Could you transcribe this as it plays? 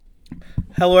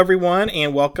Hello, everyone,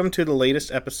 and welcome to the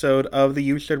latest episode of the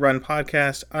You Should Run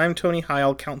podcast. I'm Tony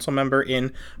Heil, council member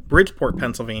in Bridgeport,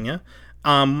 Pennsylvania.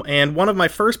 And one of my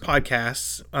first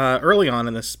podcasts early on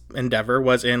in this endeavor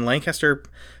was in Lancaster,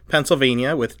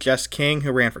 Pennsylvania, with Jess King,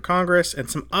 who ran for Congress, and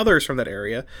some others from that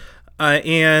area.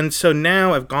 And so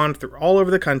now I've gone through all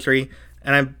over the country,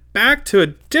 and I'm back to a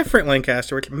different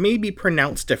Lancaster, which may be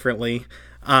pronounced differently.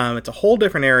 It's a whole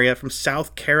different area from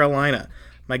South Carolina.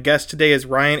 My guest today is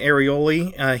Ryan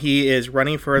Arioli. He is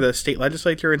running for the state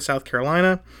legislature in South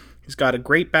Carolina. He's got a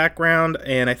great background,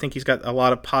 and I think he's got a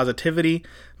lot of positivity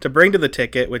to bring to the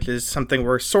ticket, which is something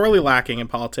we're sorely lacking in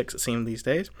politics, it seems, these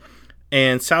days.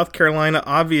 And South Carolina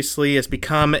obviously has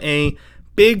become a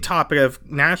big topic of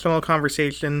national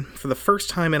conversation for the first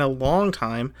time in a long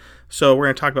time. So we're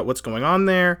going to talk about what's going on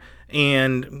there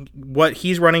and what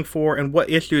he's running for and what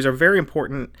issues are very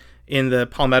important in the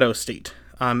Palmetto State.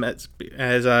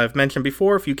 As I've mentioned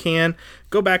before, if you can,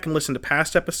 go back and listen to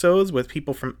past episodes with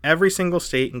people from every single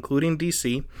state, including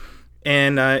DC.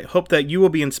 And I hope that you will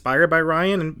be inspired by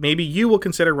Ryan, and maybe you will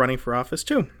consider running for office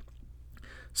too.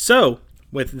 So,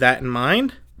 with that in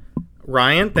mind,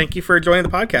 Ryan, thank you for joining the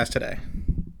podcast today.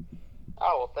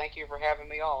 Oh, well, thank you for having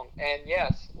me on. And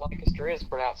yes, Lancaster is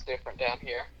pronounced different down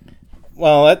here.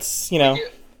 Well, that's,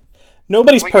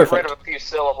 nobody's perfect. We get rid of a few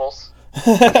syllables.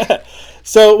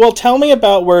 So, well, tell me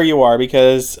about where you are,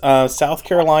 because South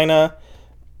Carolina,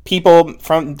 people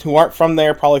who aren't from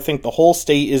there probably think the whole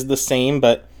state is the same,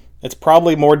 but it's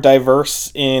probably more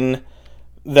diverse than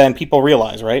people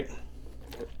realize, right?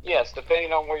 Yes,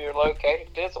 depending on where you're located,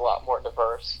 it is a lot more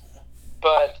diverse.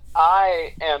 But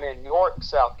I am in York,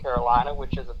 South Carolina,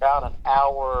 which is about an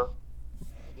hour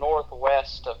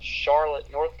northwest of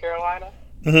Charlotte, North Carolina.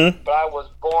 Mm-hmm. But I was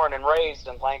born and raised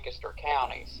in Lancaster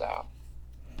County, so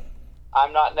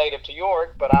I'm not native to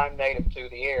York, but I'm native to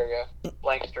the area,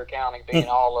 Lancaster County being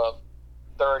all of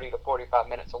 30 to 45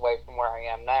 minutes away from where I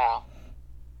am now.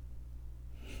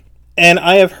 And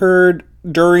I have heard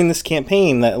during this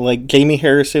campaign that, like, Jamie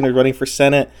Harrison is running for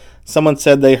Senate. Someone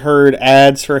said they heard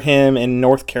ads for him in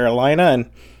North Carolina, and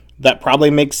that probably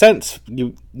makes sense.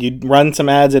 You'd run some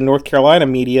ads in North Carolina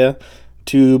media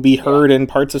to be heard in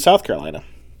parts of South Carolina.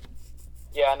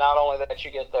 Yeah, not only that,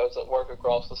 you get those that work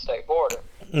across the state border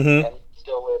mm-hmm. and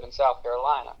still live in South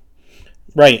Carolina.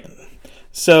 Right.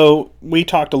 So we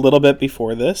talked a little bit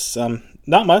before this,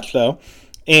 not much though,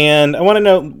 and I want to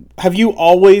know, have you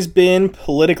always been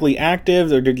politically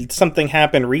active, or did something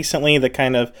happen recently that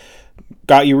kind of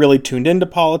got you really tuned into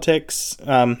politics?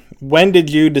 When did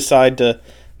you decide to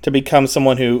become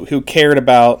someone who cared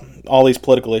about all these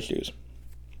political issues?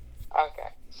 Okay,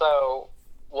 so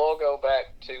we'll go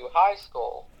back to high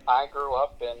school. I grew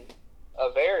up in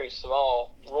a very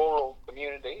small rural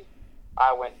community.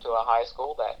 I went to a high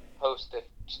school that hosted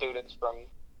students from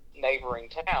two neighboring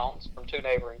towns.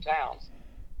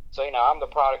 So, I'm the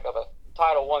product of a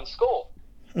Title I school.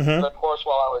 Mm-hmm. But, of course,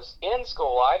 while I was in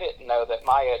school, I didn't know that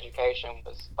my education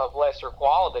was of lesser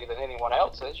quality than anyone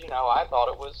else's. I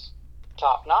thought it was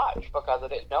top-notch because I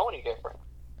didn't know any different.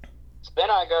 So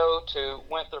then I go to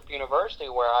Winthrop University,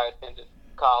 where I attended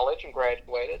college and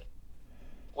graduated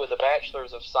with a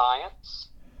Bachelor's of Science.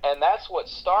 And that's what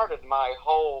started my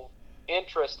whole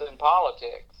interest in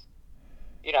politics.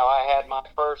 I had my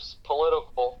first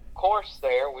political course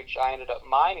there, which I ended up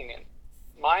minoring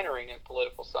in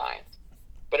political science.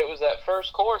 But it was that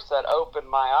first course that opened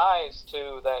my eyes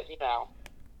to that,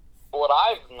 what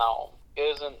I've known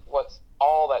isn't what's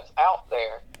all that's out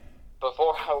there.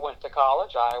 Before I went to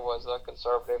college, I was a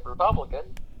conservative Republican,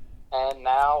 and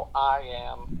now I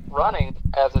am running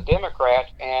as a Democrat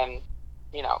and,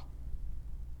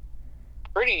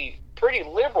 pretty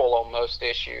liberal on most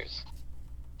issues.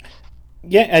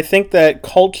 Yeah, I think that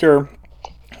culture,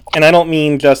 and I don't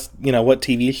mean just, what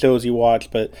TV shows you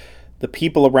watch, but the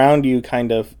people around you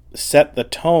kind of set the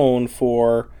tone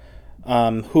for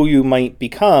who you might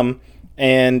become.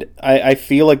 And I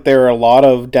feel like there are a lot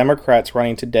of Democrats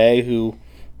running today who,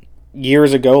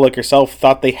 years ago, like yourself,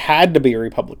 thought they had to be a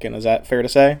Republican. Is that fair to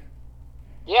say?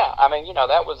 Yeah,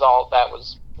 that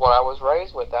was what I was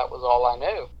raised with. That was all I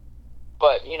knew.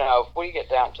 But, if we get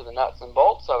down to the nuts and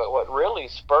bolts of it, what really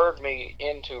spurred me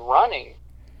into running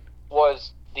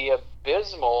was the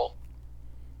abysmal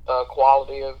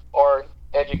quality of our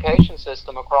education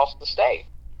system across the state.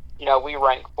 We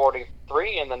rank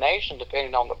 43 in the nation,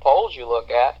 depending on the polls you look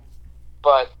at.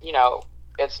 But,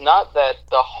 it's not that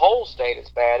the whole state is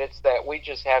bad. It's that we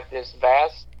just have this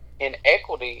vast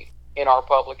inequity in our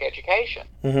public education.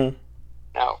 Mm-hmm.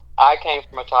 Now, I came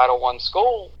from a Title I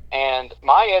school, and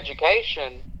my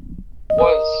education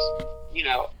was,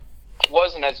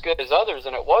 wasn't as good as others,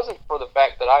 and it wasn't for the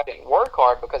fact that I didn't work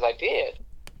hard, because I did.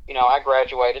 I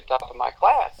graduated top of my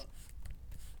class.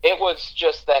 It was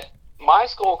just that my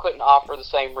school couldn't offer the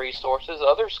same resources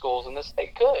other schools in the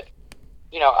state could.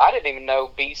 I didn't even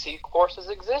know BC courses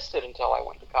existed until I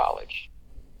went to college.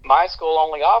 My school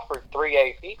only offered 3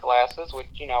 AP classes, which,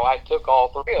 I took all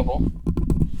 3 of them.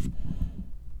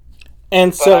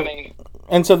 And so,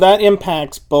 and so that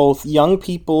impacts both young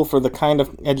people for the kind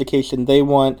of education they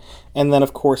want, and then,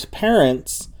 of course,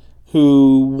 parents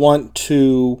who want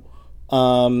to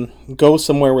go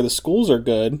somewhere where the schools are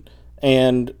good.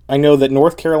 And I know that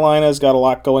North Carolina's got a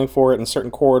lot going for it in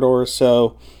certain corridors,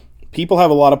 so people have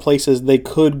a lot of places they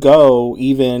could go,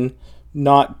 even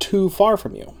not too far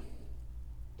from you.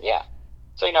 Yeah.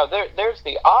 So, there's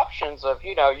the options of,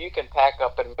 you can pack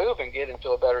up and move and get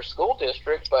into a better school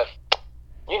district, but,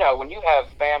 when you have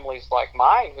families like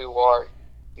mine who are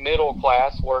middle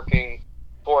class working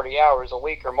 40 hours a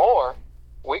week or more,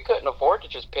 we couldn't afford to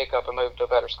just pick up and move to a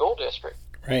better school district.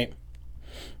 Right.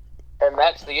 And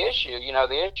that's the issue.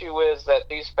 The issue is that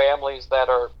these families that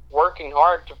are working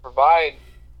hard to provide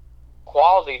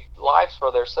quality lives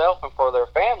for themselves and for their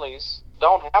families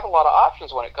don't have a lot of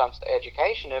options when it comes to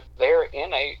education if they're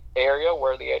in an area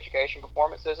where the education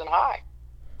performance isn't high.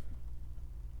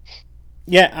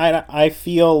 Yeah, I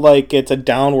feel like it's a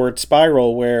downward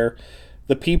spiral where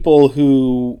the people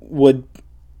who would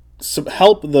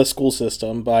help the school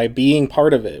system by being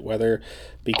part of it, whether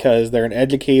because they're an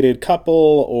educated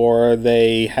couple or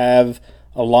they have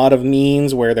a lot of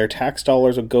means where their tax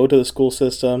dollars would go to the school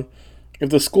system, if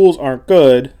the schools aren't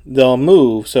good, they'll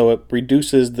move, so it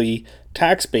reduces the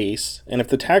tax base, and if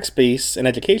the tax base and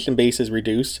education base is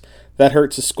reduced, that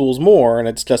hurts the schools more, and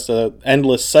it's just an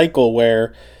endless cycle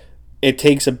where it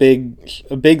takes a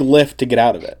big lift to get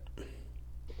out of it.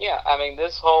 Yeah,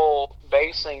 this whole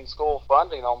basing school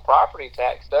funding on property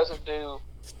tax doesn't do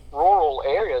rural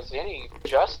areas any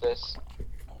justice.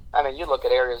 You look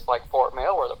at areas like Fort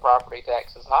Mill where the property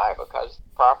tax is high because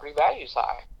property value's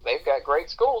high. They've got great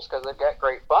schools because they've got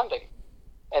great funding.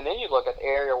 And then you look at the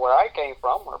area where I came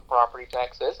from where property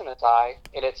tax isn't as high,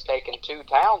 and it's taken 2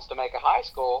 towns to make a high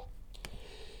school.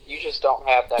 You just don't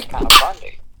have that kind of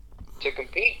funding to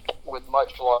compete with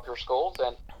much larger schools,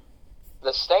 and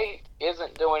the state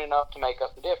isn't doing enough to make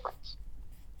up the difference.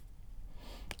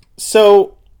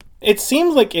 So it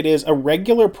seems like it is a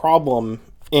regular problem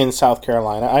in South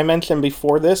Carolina. I mentioned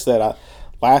before this that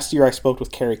last year I spoke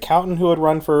with Carrie Cowton, who had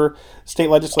run for state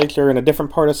legislature in a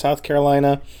different part of South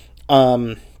Carolina.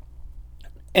 And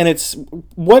it's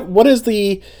what is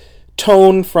the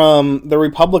tone from the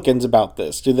Republicans about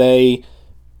this? Do they,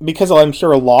 because I'm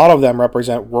sure a lot of them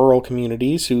represent rural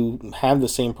communities who have the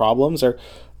same problems, or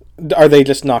are they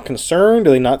just not concerned?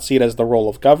 Do they not see it as the role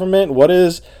of government? What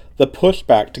is the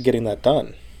pushback to getting that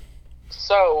done?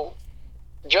 So,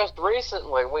 just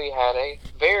recently we had a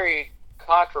very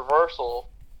controversial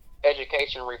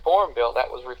education reform bill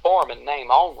that was reform in name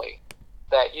only.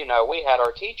 That, we had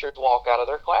our teachers walk out of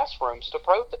their classrooms to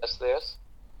protest this,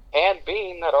 and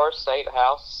being that our state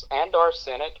house and our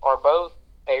Senate are both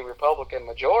a Republican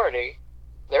majority,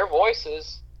 their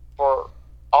voices, for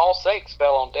all sakes,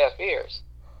 fell on deaf ears.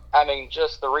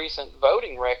 Just the recent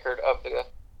voting record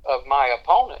of my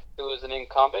opponent, who is an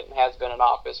incumbent and has been in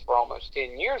office for almost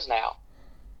 10 years now,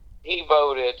 he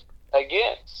voted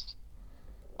against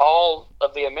all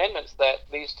of the amendments that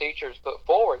these teachers put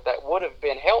forward that would have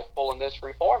been helpful in this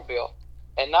reform bill.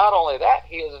 And not only that,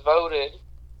 he has voted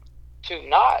to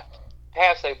not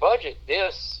pass a budget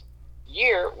this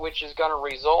year, which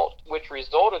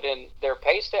resulted in their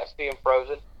pay steps being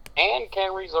frozen and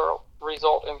can result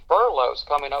in furloughs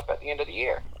coming up at the end of the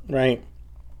year. Right.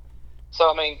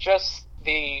 So, just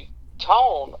the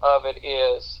tone of it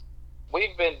is,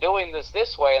 we've been doing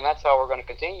this way, and that's how we're going to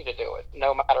continue to do it,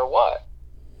 no matter what.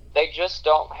 They just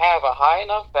don't have a high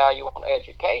enough value on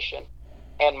education.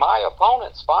 And my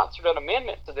opponent sponsored an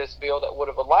amendment to this bill that would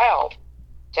have allowed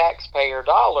taxpayer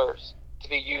dollars to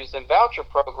be used in voucher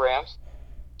programs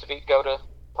to go to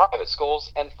private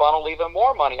schools and funnel even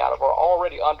more money out of our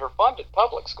already underfunded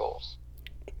public schools.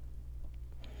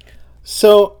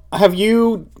 So have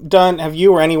you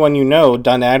or anyone you know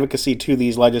done advocacy to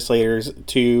these legislators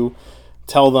to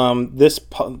tell them this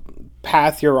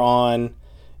path you're on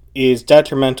is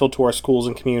detrimental to our schools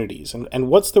and communities? And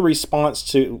what's the response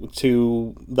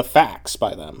to the facts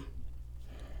by them?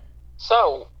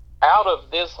 So, out of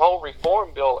this whole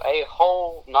reform bill, a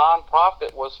whole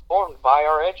nonprofit was formed by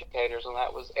our educators, and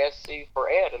that was SC for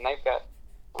Ed, and they've got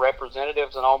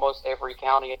representatives in almost every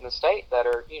county in the state that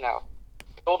are,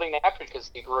 building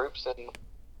advocacy groups. And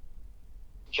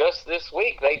just this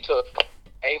week, they took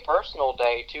a personal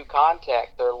day to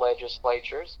contact their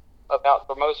legislatures about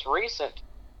the most recent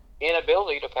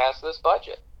inability to pass this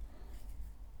budget.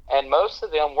 And most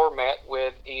of them were met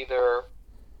with either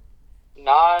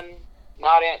not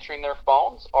answering their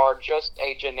phones or just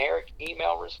a generic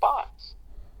email response.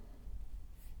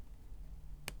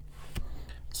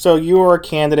 So you are a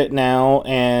candidate now,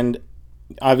 and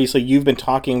obviously you've been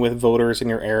talking with voters in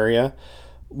your area.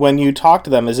 When you talk to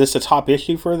them, is this a top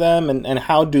issue for them, and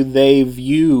how do they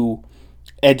view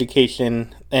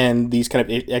education and these kind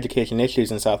of education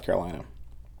issues in South Carolina?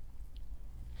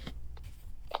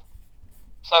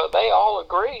 So they all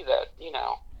agree that,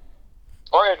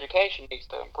 our education needs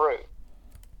to improve.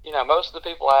 Most of the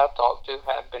people I've talked to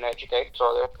have been educators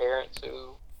or their parents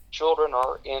whose children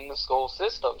are in the school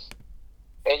systems.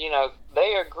 And,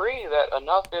 they agree that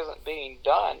enough isn't being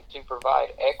done to provide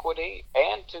equity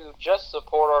and to just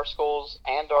support our schools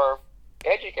and our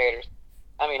educators.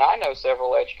 I mean, I know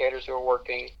several educators who are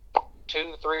working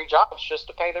 2-3 jobs just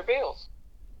to pay their bills.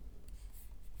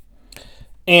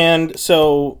 And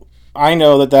so I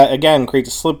know that again creates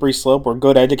a slippery slope where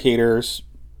good educators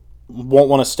won't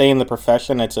want to stay in the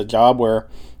profession. It's a job where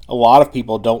a lot of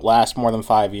people don't last more than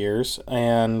 5 years,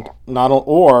 and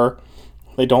or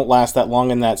they don't last that long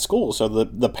in that school. So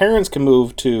the parents can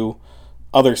move to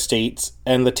other states,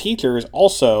 and the teachers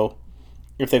also,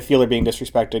 if they feel they're being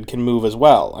disrespected, can move as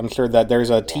well. I'm sure that there's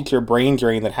a teacher brain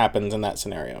drain that happens in that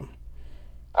scenario.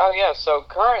 Oh, yeah. So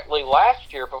currently,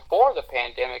 last year, before the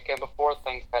pandemic and before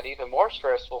things got even more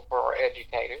stressful for our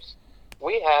educators,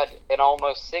 we had an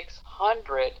almost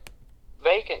 600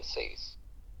 vacancies.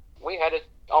 We had an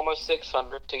almost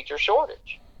 600 teacher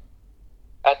shortage.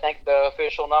 I think the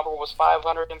official number was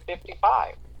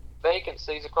 555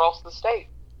 vacancies across the state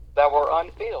that were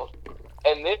unfilled.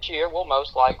 And this year will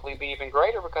most likely be even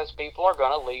greater because people are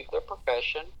going to leave their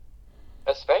profession,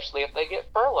 especially if they get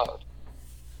furloughed.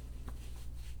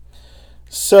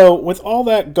 So, with all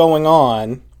that going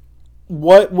on,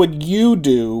 what would you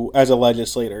do as a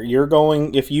legislator?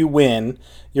 If you win,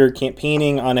 you're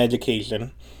campaigning on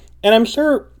education. And I'm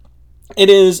sure it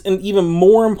is an even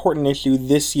more important issue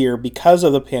this year because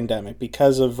of the pandemic,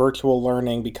 because of virtual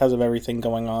learning, because of everything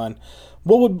going on.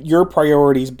 What would your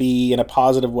priorities be in a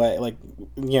positive way,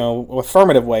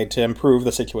 affirmative way to improve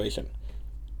the situation?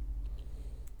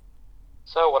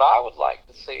 So what I would like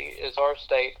to see is our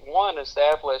state, one,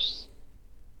 establish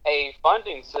a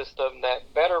funding system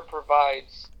that better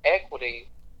provides equity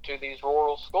to these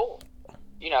rural schools.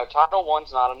 Title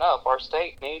I's not enough. Our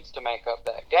state needs to make up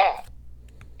that gap.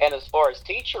 And as far as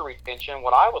teacher retention,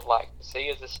 what I would like to see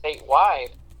is a statewide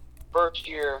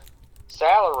first-year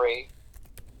salary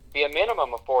be a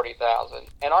minimum of $40,000,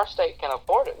 and our state can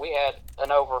afford it. We had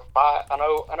an over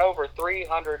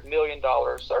 $300 million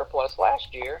surplus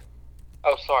last year.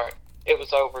 Oh, sorry, it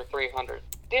was over 300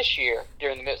 this year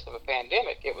during the midst of a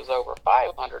pandemic. It was over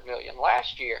 500 million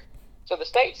last year. So the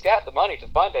state's got the money to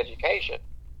fund education.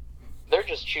 They're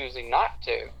just choosing not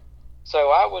to.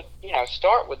 So I would,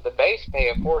 start with the base pay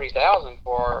of $40,000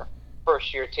 for our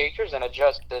first-year teachers and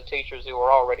adjust the teachers who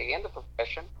are already in the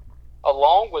profession,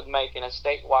 along with making a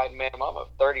statewide minimum of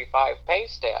 35 pay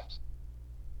steps.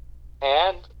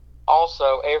 And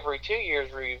also every 2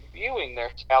 years reviewing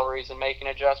their salaries and making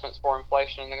adjustments for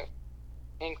inflation and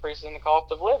the increase in the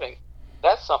cost of living.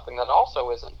 That's something that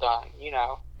also isn't done.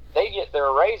 They get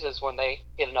their raises when they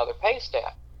hit another pay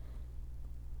step,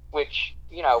 which,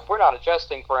 if we're not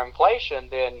adjusting for inflation,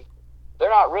 then they're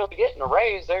not really getting a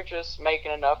raise. They're just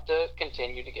making enough to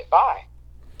continue to get by.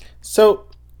 So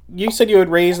you said you would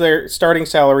raise their starting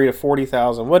salary to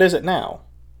 $40,000. What is it now?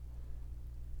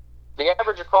 The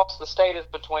average across the state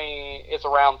is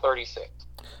around 36.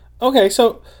 Okay,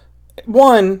 so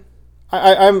one,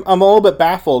 I'm a little bit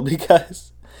baffled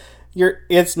because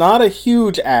it's not a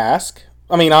huge ask.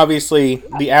 I mean, obviously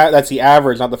that's the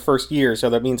average, not the first year, so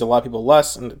that means a lot of people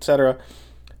less, and etc.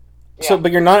 Yeah. So,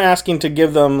 but you're not asking to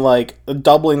give them like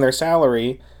doubling their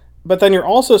salary, but then you're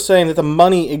also saying that the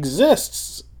money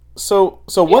exists. So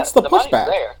what's the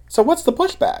pushback? So what's the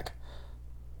pushback?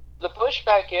 The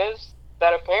pushback is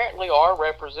that apparently our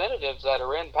representatives that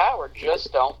are in power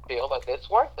just don't feel that it's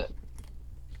worth it.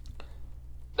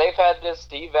 They've had this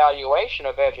devaluation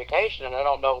of education, and I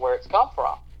don't know where it's come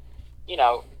from.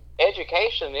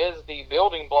 Education is the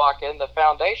building block and the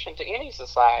foundation to any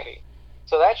society.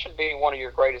 So that should be one of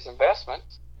your greatest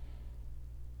investments.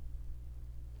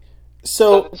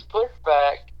 So this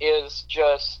pushback is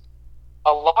just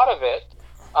a lot of it.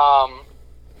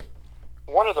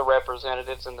 One of the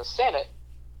representatives in the Senate,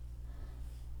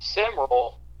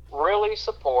 Simrel, really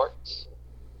supports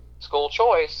school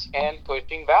choice and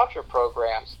pushing voucher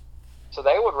programs. So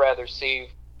they would rather see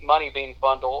money being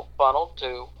funneled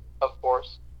to, of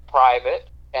course, private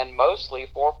and mostly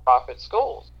for-profit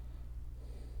schools,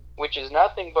 which is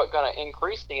nothing but going to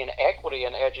increase the inequity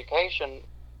in education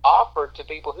offered to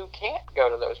people who can't go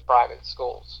to those private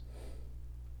schools.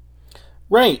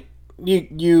 Right.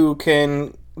 You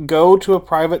can go to a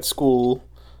private school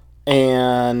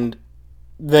and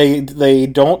they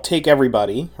don't take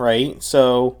everybody, right?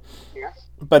 So, Yes.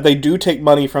 but they do take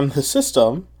money from the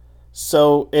system,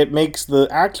 so it makes the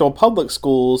actual public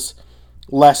schools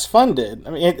less funded. I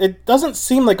mean, it doesn't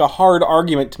seem like a hard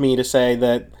argument to me to say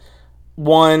that,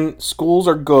 one, schools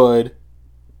are good,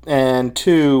 and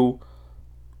two,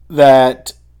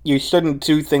 that you shouldn't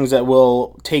do things that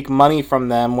will take money from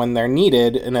them when they're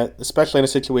needed, especially in a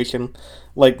situation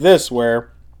like this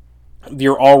where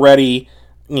you're already,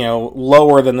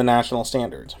 lower than the national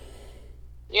standards.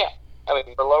 Yeah. I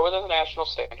mean, we're lower than the national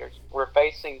standards. We're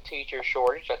facing teacher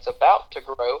shortage that's about to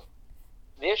grow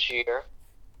this year.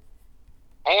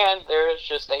 And there is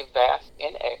just a vast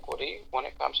inequity when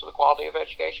it comes to the quality of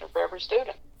education for every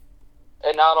student.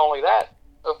 And not only that,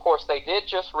 of course, they did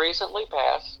just recently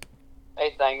pass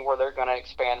a thing where they're going to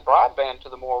expand broadband to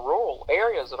the more rural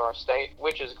areas of our state,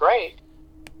 which is great,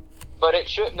 but it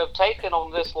shouldn't have taken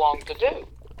them this long to do.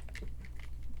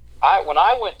 When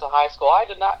I went to high school, I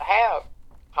did not have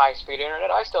high-speed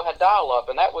internet. I still had dial-up,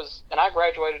 and I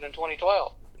graduated in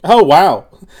 2012. Oh, wow.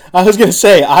 I was going to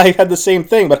say, I had the same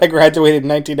thing, but I graduated in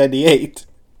 1998.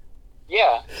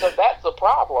 Yeah, so that's the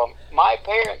problem. My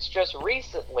parents just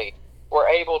recently were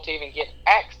able to even get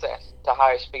access to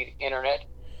high-speed internet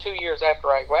 2 years after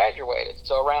I graduated,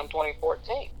 so around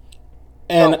 2014.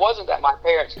 And so it wasn't that my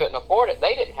parents couldn't afford it.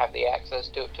 They didn't have the access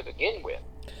to it to begin with.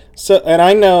 So, and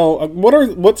I know,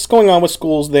 what's going on with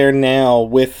schools there now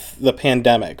with the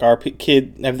pandemic? Have the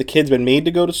kids been made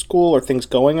to go to school? Are things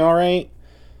going all right?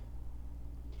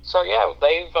 So yeah,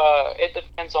 it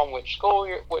depends on which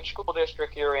school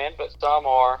district you're in, but some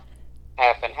are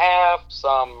half and half.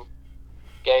 Some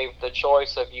gave the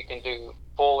choice of you can do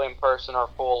full in person or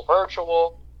full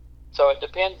virtual. So it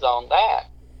depends on that.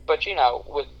 But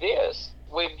with this,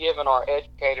 we've given our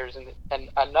educators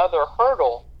another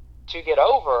hurdle to get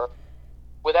over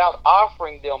without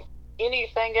offering them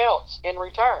anything else in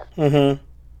return. Mm-hmm.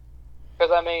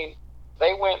 Because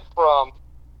they went from,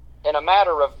 in a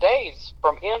matter of days,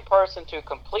 from in-person to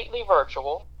completely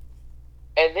virtual,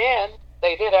 and then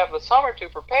they did have the summer to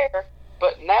prepare,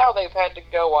 but now they've had to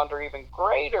go under even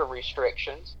greater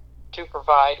restrictions to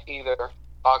provide either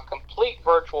a complete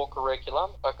virtual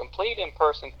curriculum, a complete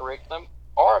in-person curriculum,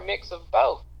 or a mix of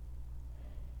both.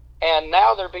 And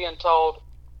now they're being told,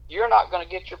 you're not going to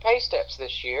get your pay steps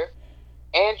this year,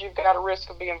 and you've got a risk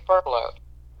of being furloughed.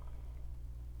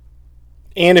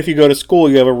 And if you go to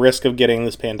school, you have a risk of getting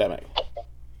this pandemic.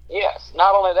 Yes.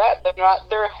 Not only that,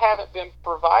 there haven't been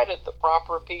provided the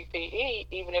proper PPE,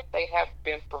 even if they have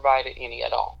been provided any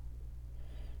at all.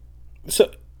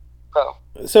 So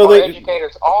our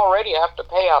educators already have to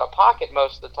pay out of pocket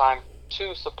most of the time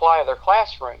to supply their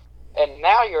classroom, and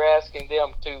now you're asking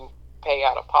them to pay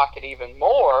out of pocket even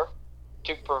more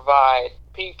to provide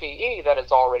PPE that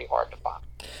is already hard to find.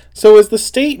 So is the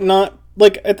state not,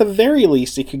 at the very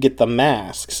least, you could get the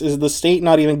masks. Is the state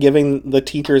not even giving the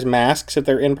teachers masks if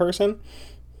they're in person?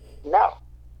 No.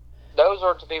 Those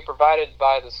are to be provided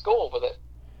by the school, but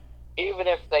even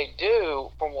if they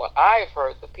do, from what I've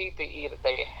heard, the PPE that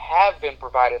they have been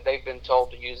provided, they've been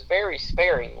told to use very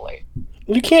sparingly.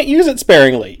 You can't use it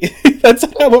sparingly. That's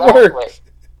how it works.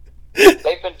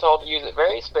 They've been told to use it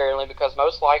very sparingly because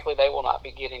most likely they will not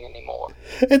be getting any more.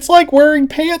 It's like wearing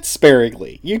pants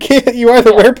sparingly. You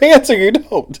either wear pants or you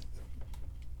don't.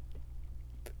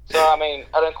 So, and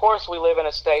of course we live in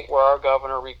a state where our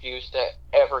governor refused to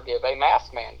ever give a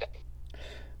mask mandate.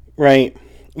 Right.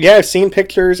 Yeah, I've seen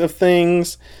pictures of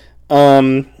things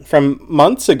from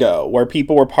months ago where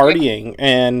people were partying,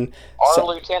 and our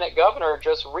lieutenant governor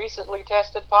just recently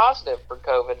tested positive for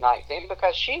COVID-19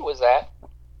 because she was at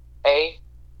a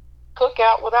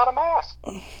cookout without a mask.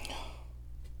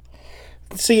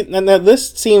 See, now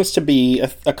this seems to be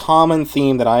a common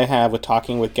theme that I have with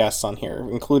talking with guests on here,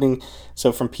 including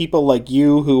from people like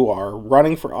you who are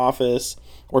running for office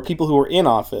or people who are in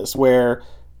office, where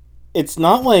it's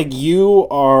not like you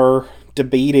are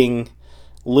debating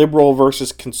liberal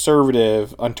versus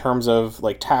conservative in terms of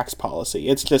tax policy.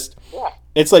 It's just,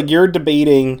 It's like you're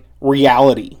debating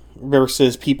reality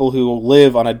versus people who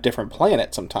live on a different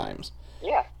planet sometimes.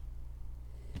 Yeah.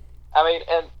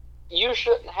 And you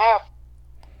shouldn't have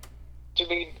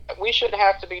we shouldn't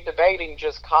have to be debating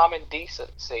just common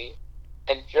decency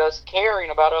and just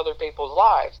caring about other people's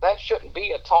lives. That shouldn't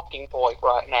be a talking point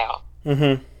right now.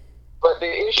 Mm-hmm. But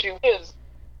the issue is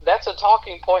that's a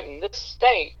talking point in this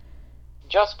state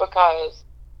just because,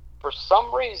 for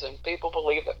some reason, people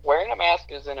believe that wearing a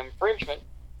mask is an infringement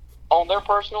on their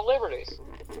personal liberties.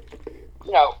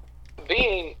 You know,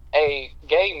 being a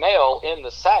gay male in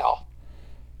the South,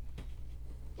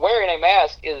 wearing a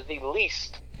mask is the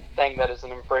least thing that is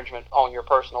an infringement on your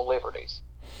personal liberties.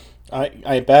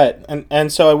 I bet.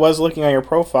 And so I was looking at your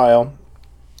profile,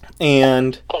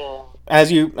 and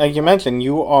as you mentioned,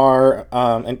 you are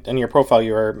in your profile,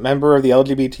 you're a member of the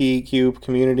LGBTQ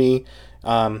community,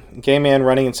 gay man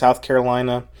running in South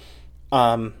Carolina.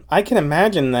 I can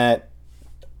imagine that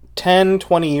 10,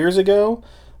 20 years ago,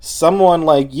 someone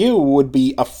like you would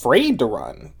be afraid to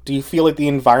run. Do you feel like the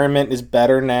environment is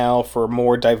better now for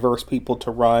more diverse people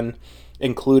to run,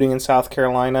 including in South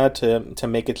Carolina, to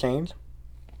make a change?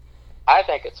 I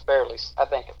think it's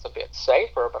a bit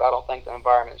safer, but I don't think the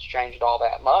environment's changed all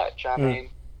that much. I mean,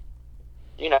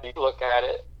 you know, you look at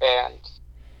it, and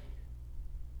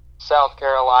South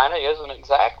Carolina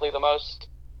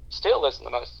still isn't the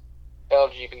most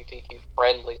LGBTQ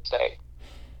friendly state.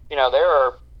 You know, there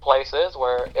are places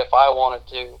where if I wanted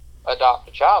to adopt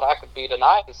a child, I could be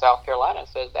denied in South Carolina and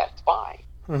says that's fine.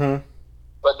 Mm-hmm.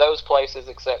 But those places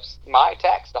accept my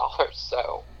tax dollars,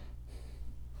 so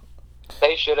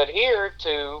they should adhere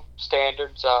to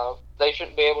standards of, they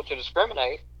shouldn't be able to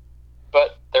discriminate,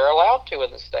 but they're allowed to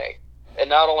in the state. And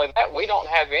not only that, we don't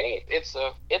have any, it's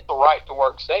a right to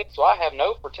work state, so I have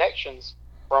no protections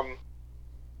from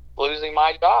losing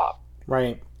my job.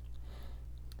 Right.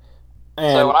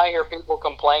 So when I hear people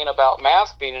complain about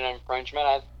masks being an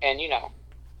infringement,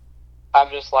 I'm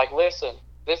just like, listen,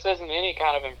 this isn't any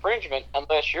kind of infringement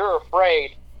unless you're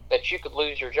afraid that you could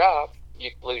lose your job,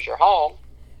 you could lose your home,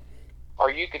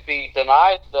 or you could be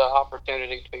denied the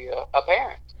opportunity to be a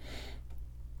parent.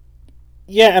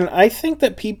 Yeah, and I think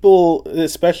that people,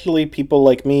 especially people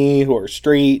like me who are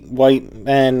straight white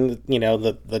men,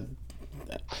 the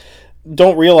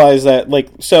don't realize that, like,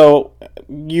 so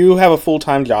you have a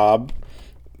full-time job.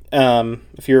 You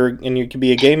could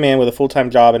be a gay man with a full-time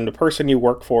job, and the person you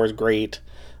work for is great,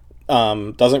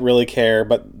 doesn't really care,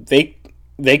 but they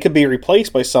could be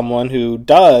replaced by someone who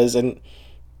does, and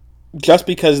just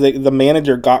because the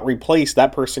manager got replaced,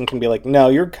 that person can be like, no,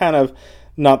 you're kind of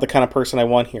not the kind of person I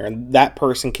want here, and that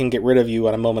person can get rid of you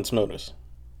at a moment's notice.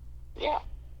 Yeah,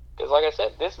 because like I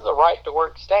said, this is a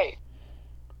right-to-work state.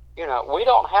 You know, we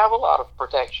don't have a lot of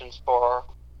protections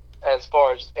as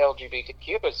far as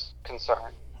LGBTQ is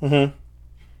concerned. Mm-hmm.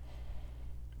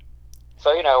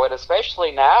 So, and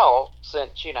especially now,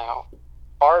 since,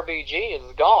 RBG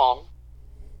is gone,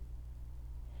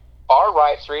 our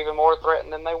rights are even more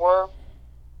threatened than they were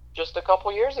just a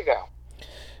couple years ago.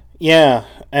 Yeah,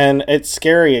 and it's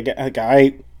scary.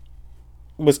 I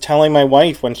was telling my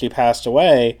wife when she passed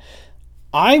away,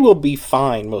 I will be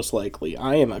fine, most likely.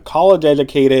 I am a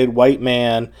college-educated white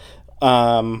man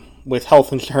with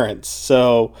health insurance,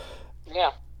 so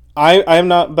yeah. I'm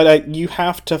not, but you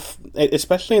have to,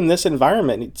 especially in this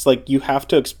environment, it's like you have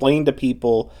to explain to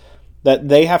people that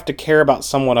they have to care about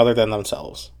someone other than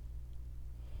themselves.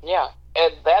 Yeah,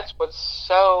 and that's what's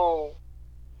so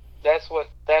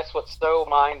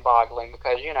mind-boggling,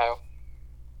 because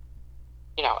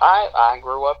I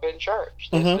grew up in church.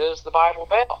 This is the Bible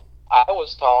Belt. I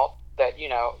was taught that you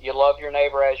love your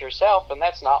neighbor as yourself, and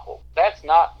that's not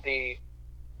the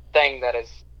thing that is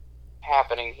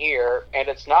happening here, and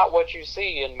it's not what you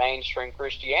see in mainstream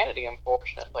Christianity,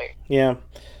 unfortunately. Yeah.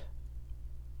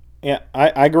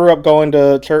 I grew up going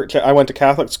to church. I went to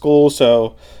Catholic school,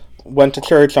 so went to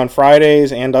church on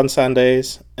Fridays and on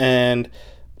Sundays, and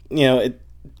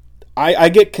I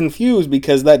get confused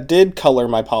because that did color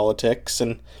my politics,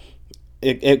 and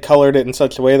it colored it in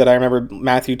such a way that I remember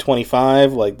Matthew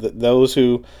 25, like those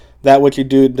who, that what you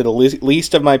do to the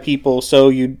least of my people, so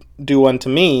you do unto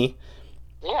me.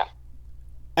 Yeah.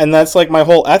 And that's like my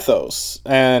whole ethos.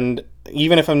 And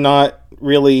even if I'm not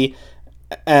really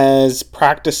as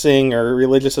practicing or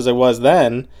religious as I was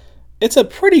then, it's a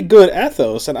pretty good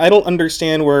ethos. And I don't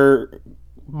understand where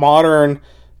modern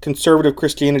conservative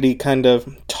Christianity kind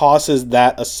of tosses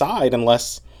that aside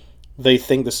unless they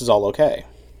think this is all okay.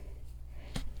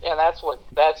 Yeah, that's what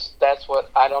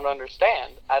I don't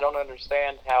understand. I don't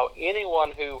understand how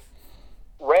anyone who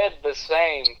read the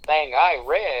same thing I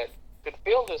read could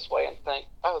feel this way and think,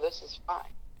 "Oh, this is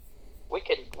fine. We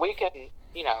can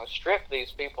strip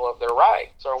these people of their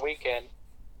rights, or we can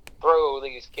throw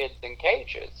these kids in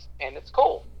cages, and it's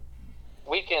cool.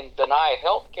 We can deny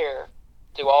health care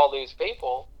to all these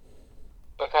people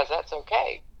because that's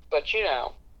okay." But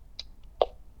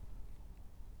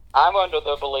I'm under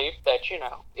the belief that,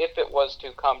 if it was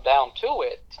to come down to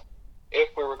it, if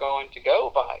we were going to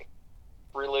go by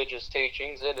religious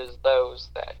teachings, it is those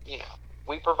that,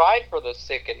 we provide for the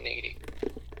sick and needy.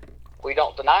 We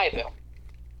don't deny them.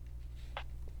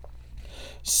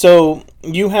 So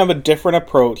you have a different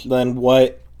approach than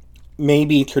what may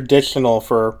be traditional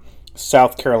for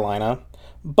South Carolina,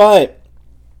 but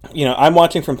I'm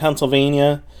watching from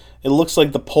Pennsylvania. It looks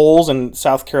like the polls in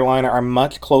South Carolina are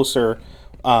much closer,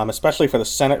 especially for the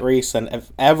Senate race, than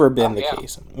have ever been the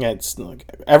case. It's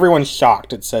everyone's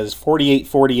shocked. It says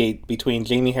 48-48 between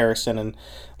Jamie Harrison and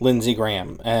Lindsey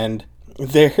Graham, and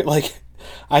they're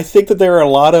I think that there are a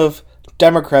lot of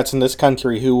Democrats in this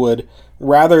country who would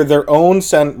rather their own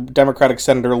Democratic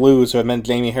senator lose, who have meant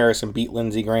Jamie Harrison beat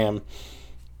Lindsey Graham.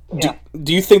 Yeah.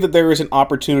 Do you think that there is an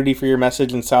opportunity for your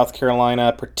message in South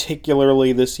Carolina,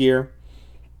 particularly this year?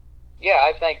 Yeah,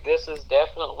 I think this is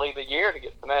definitely the year to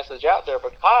get the message out there,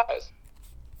 because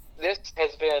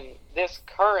this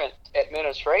current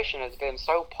administration has been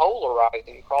so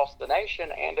polarizing across the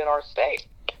nation and in our state.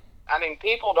 I mean,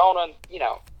 people don't,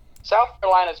 South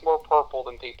Carolina is more purple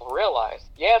than people realize.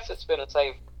 Yes, it's been a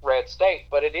safe red state,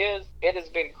 but it has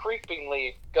been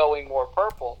creepingly going more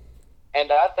purple.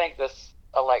 And I think this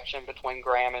election between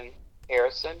Graham and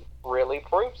Harrison really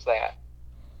proves that.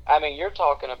 I mean, you're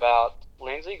talking about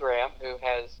Lindsey Graham, who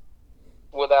has,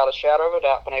 without a shadow of a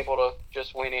doubt, been able to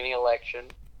just win any election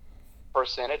for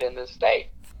Senate in this state.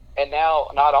 And now,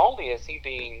 not only is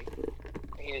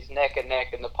he's neck and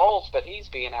neck in the polls, but he's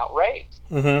being outraised.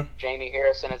 Mm-hmm. Jamie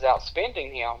Harrison is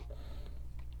outspending him.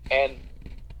 And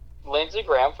Lindsey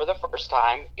Graham, for the first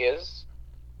time, is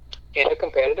in a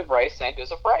competitive race and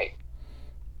is afraid.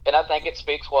 And I think it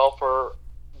speaks well for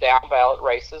down ballot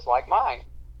races like mine.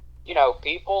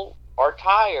 People are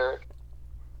tired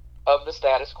of the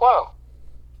status quo.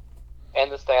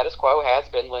 And the status quo has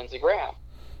been Lindsey Graham.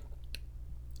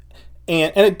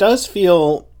 And it does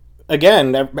feel,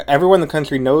 again, everyone in the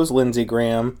country knows Lindsey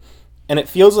Graham, and it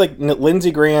feels like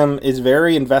Lindsey Graham is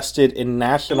very invested in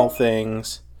national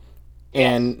things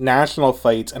and national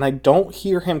fights, and I don't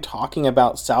hear him talking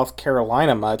about South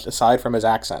Carolina much, aside from his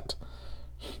accent.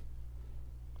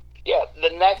 Yeah,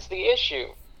 then that's the issue.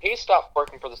 He stopped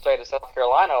working for the state of South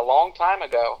Carolina a long time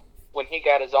ago when he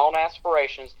got his own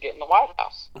aspirations to get in the White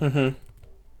House. Mm-hmm.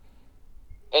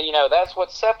 And, that's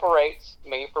what separates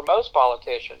me from most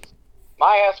politicians.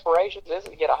 My aspirations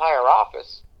isn't to get a higher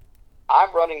office.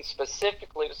 I'm running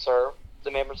specifically to serve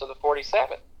the members of the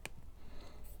 47th.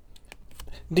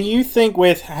 Do you think,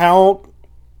 with how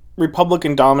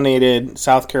Republican-dominated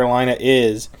South Carolina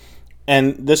is,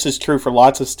 and this is true for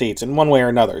lots of states in one way or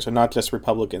another, so not just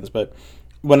Republicans, but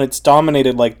when it's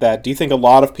dominated like that, do you think a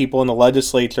lot of people in the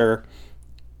legislature,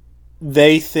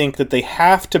 they think that they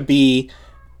have to be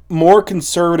more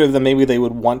conservative than maybe they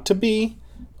would want to be,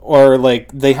 or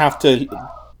they have to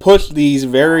push these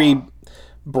very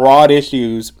broad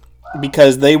issues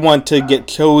because they want to get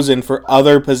chosen for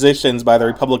other positions by the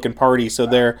Republican Party, so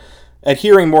they're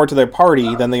adhering more to their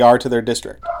party than they are to their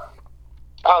district?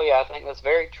 Oh yeah, I think that's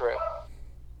very true.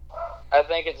 I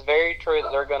think it's very true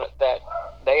that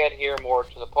they adhere more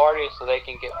to the party so they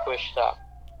can get pushed up.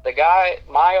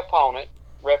 My opponent,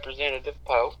 Representative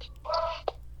Pope,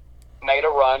 made a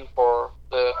run for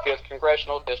the 5th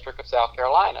Congressional District of South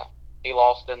Carolina. He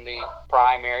lost in the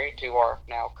primary to our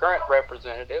now current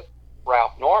representative,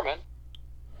 Ralph Norman,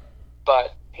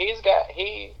 but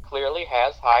he clearly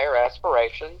has higher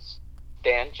aspirations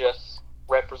than just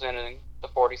representing the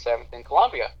 47th in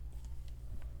Columbia.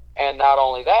 And not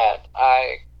only that,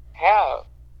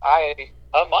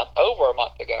 over a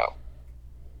month ago,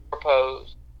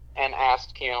 proposed and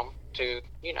asked him to,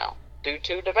 do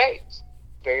 2 debates.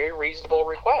 Very reasonable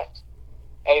request.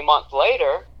 A month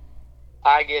later,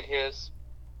 I get his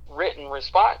written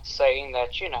response saying that,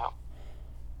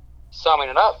 summing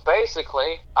it up,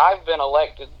 basically, I've been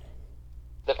elected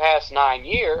the past 9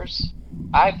 years.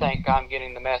 I think I'm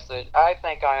getting the message. I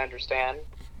think I understand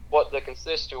what the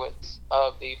constituents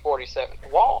of the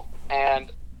 47th want,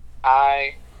 and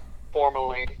I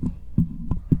formally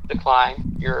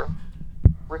decline your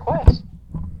request.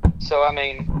 So, I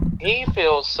mean, he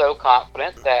feels so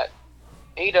confident that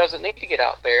he doesn't need to get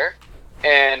out there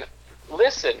and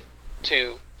listen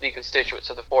to the constituents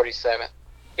of the 47th.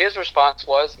 His response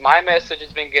was, my message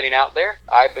has been getting out there.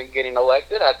 I've been getting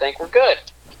elected. I think we're good.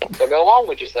 So go along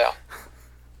with yourself.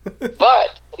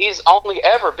 But he's only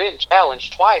ever been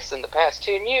challenged twice in the past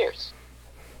 10 years.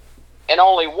 And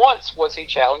only once was he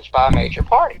challenged by a major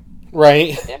party.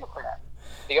 Right. The Democrat.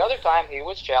 The other time he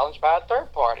was challenged by a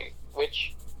third party,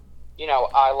 which,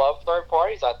 I love third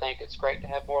parties. I think it's great to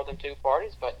have more than 2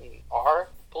 parties, but in our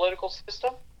political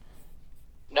system,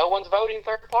 no one's voting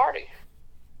third party.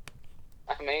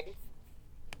 I mean,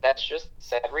 that's just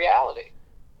sad reality.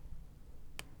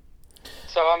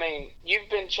 So, I mean, you've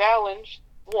been challenged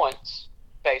once,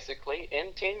 basically,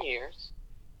 in 10 years.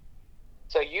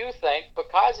 So you think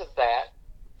because of that,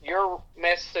 your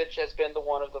message has been the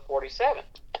one of the 47.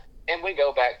 And we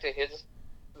go back to his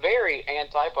very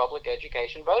anti-public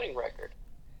education voting record.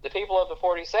 The people of the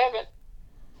 47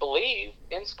 believe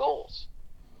in schools.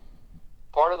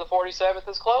 Part of the 47th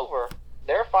is Clover.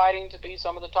 They're fighting to be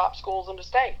some of the top schools in the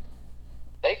state.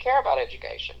 They care about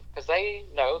education because they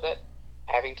know that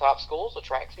having top schools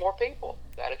attracts more people.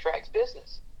 That attracts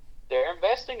business. They're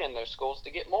investing in those schools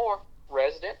to get more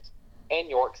residents, and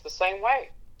York's the same way.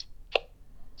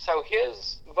 So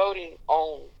his voting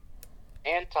on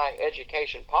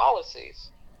anti-education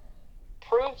policies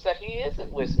proves that he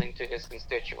isn't listening to his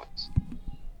constituents.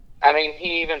 I mean,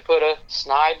 he even put a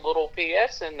snide little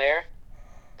PS in there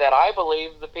that I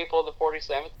believe the people of the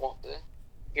 47th want to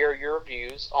hear your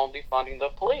views on defunding the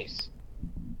police.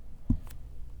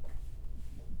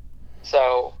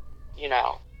 So, you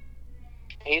know,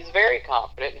 he's very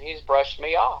confident and he's brushed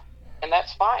me off. And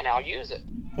that's fine, I'll use it.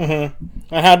 Mm-hmm.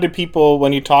 And how do people,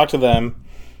 when you talk to them,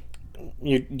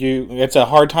 you it's a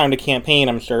hard time to campaign,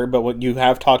 I'm sure, but when you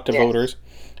have talked to voters,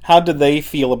 how do they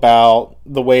feel about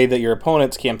the way that your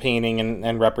opponent's campaigning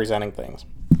and representing things?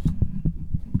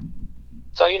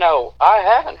 So, you know, I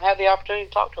haven't had the opportunity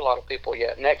to talk to a lot of people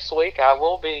yet. Next week, I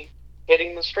will be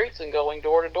hitting the streets and going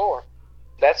door to door.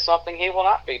 That's something he will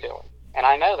not be doing. And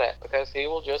I know that because he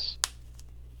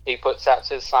puts out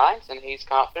his signs and he's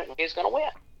confident he's going to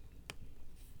win.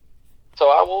 So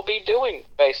I will be doing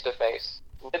face-to-face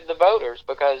with the voters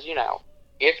because, you know,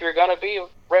 if you're going to be a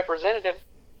representative,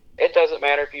 it doesn't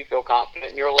matter if you feel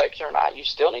confident in your election or not. You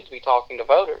still need to be talking to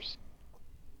voters.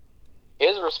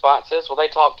 His response is, well, they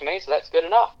talked to me, so that's good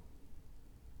enough.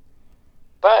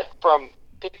 But from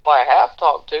people I have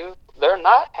talked to, they're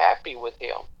not happy with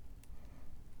him.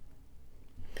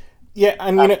 Yeah,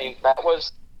 I mean that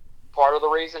was part of the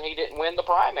reason he didn't win the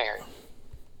primary.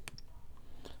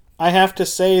 I have to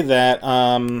say that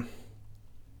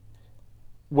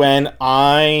when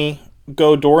I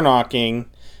go door knocking,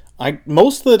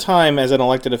 most of the time as an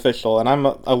elected official, and I'm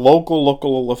a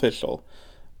local official,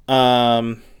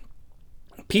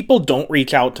 people don't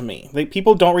reach out to me.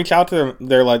 People don't reach out to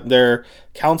their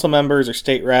council members or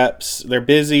state reps. They're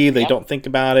busy. They don't think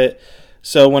about it.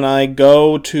 So when I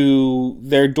go to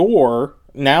their door,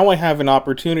 now I have an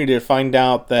opportunity to find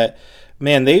out that,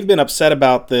 man, they've been upset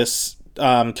about this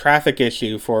traffic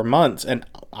issue for months, and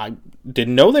I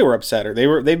didn't know they were upset, or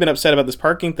they've been upset about this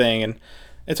parking thing, and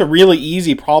it's a really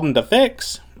easy problem to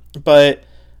fix, but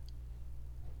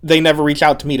they never reach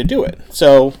out to me to do it.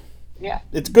 So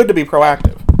it's good to be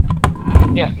proactive.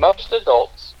 Yeah, most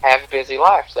adults have busy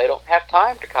lives. They don't have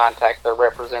time to contact their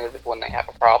representative when they have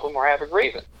a problem or have a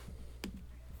grievance.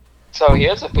 So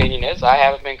his opinion is, I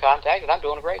haven't been contacted, I'm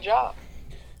doing a great job.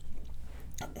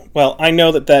 Well, I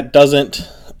know that doesn't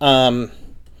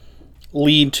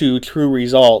lead to true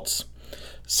results.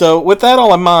 So with that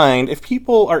all in mind, if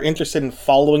people are interested in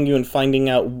following you and finding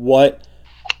out what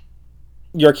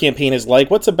your campaign is like,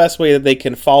 what's the best way that they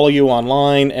can follow you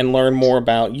online and learn more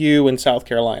about you in South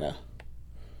Carolina?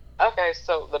 Okay,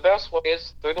 so the best way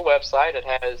is through the website. It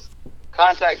has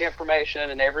contact information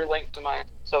and every link to my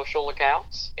social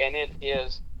accounts, and it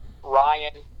is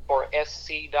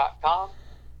ryan4sc.com,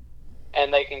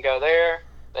 and they can go there.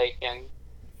 They can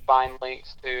find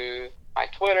links to my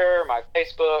Twitter, my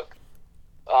Facebook,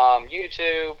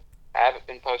 YouTube. I haven't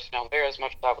been posting on there as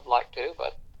much as I would like to,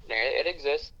 but it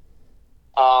exists.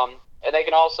 And they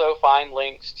can also find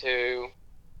links to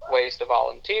ways to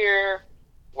volunteer,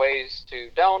 ways to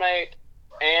donate,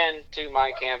 and to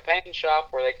my campaign shop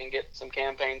where they can get some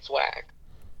campaign swag.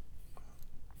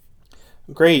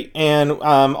 Great. And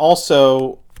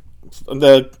also,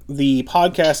 the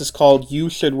podcast is called You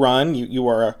Should Run. You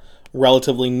are a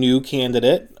relatively new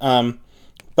candidate,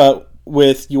 but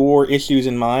with your issues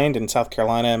in mind and South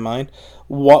Carolina in mind,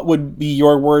 what would be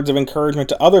your words of encouragement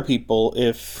to other people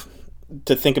to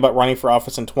think about running for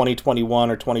office in 2021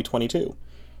 or 2022?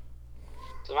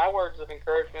 So my words of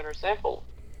encouragement are simple.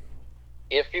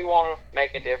 If you want to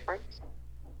make a difference,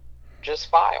 just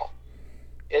file.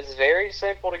 It's very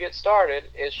simple to get started.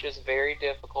 It's just very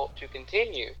difficult to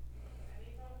continue.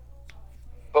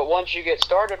 But once you get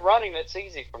started running, it's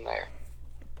easy from there.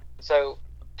 So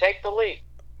take the leap.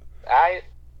 I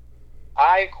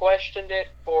questioned it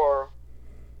for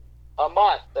a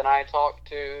month, and I talked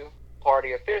to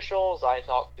party officials, I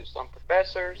talked to some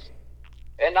professors,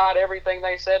 and not everything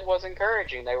they said was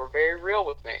encouraging. They were very real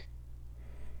with me.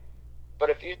 But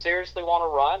if you seriously want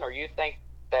to run, or you think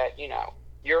that,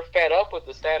 you're fed up with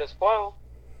the status quo,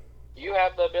 you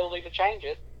have the ability to change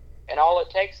it, and all it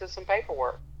takes is some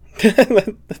paperwork.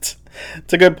 That's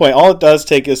a good point. All it does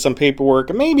take is some paperwork,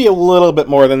 and maybe a little bit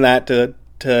more than that to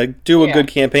do a good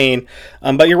campaign.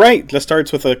 But you're right. It just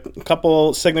starts with a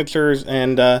couple signatures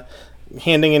and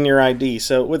handing in your ID.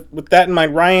 So with that in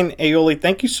mind, Ryan Aioli,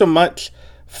 thank you so much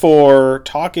for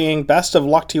talking. Best of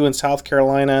luck to you in South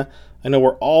Carolina. I know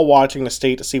we're all watching the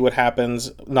state to see what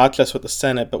happens, not just with the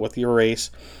Senate, but with your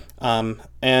race. And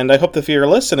I hope that if you're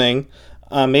listening,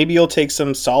 maybe you'll take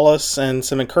some solace and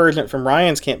some encouragement from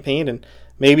Ryan's campaign, and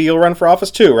maybe you'll run for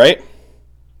office too, right?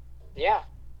 Yeah,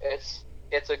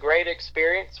 it's a great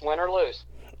experience, win or lose.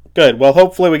 Good. Well,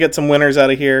 hopefully we get some winners out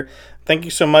of here. Thank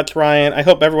you so much, Ryan. I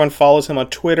hope everyone follows him on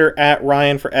Twitter at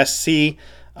Ryan4SC.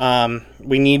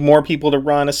 We need more people to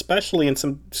run, especially in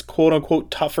some quote-unquote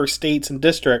tougher states and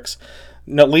districts.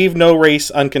 Leave no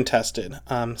race uncontested.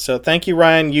 So thank you,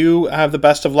 Ryan. You have the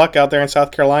best of luck out there in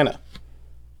South Carolina.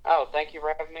 Oh, thank you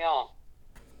for having me on.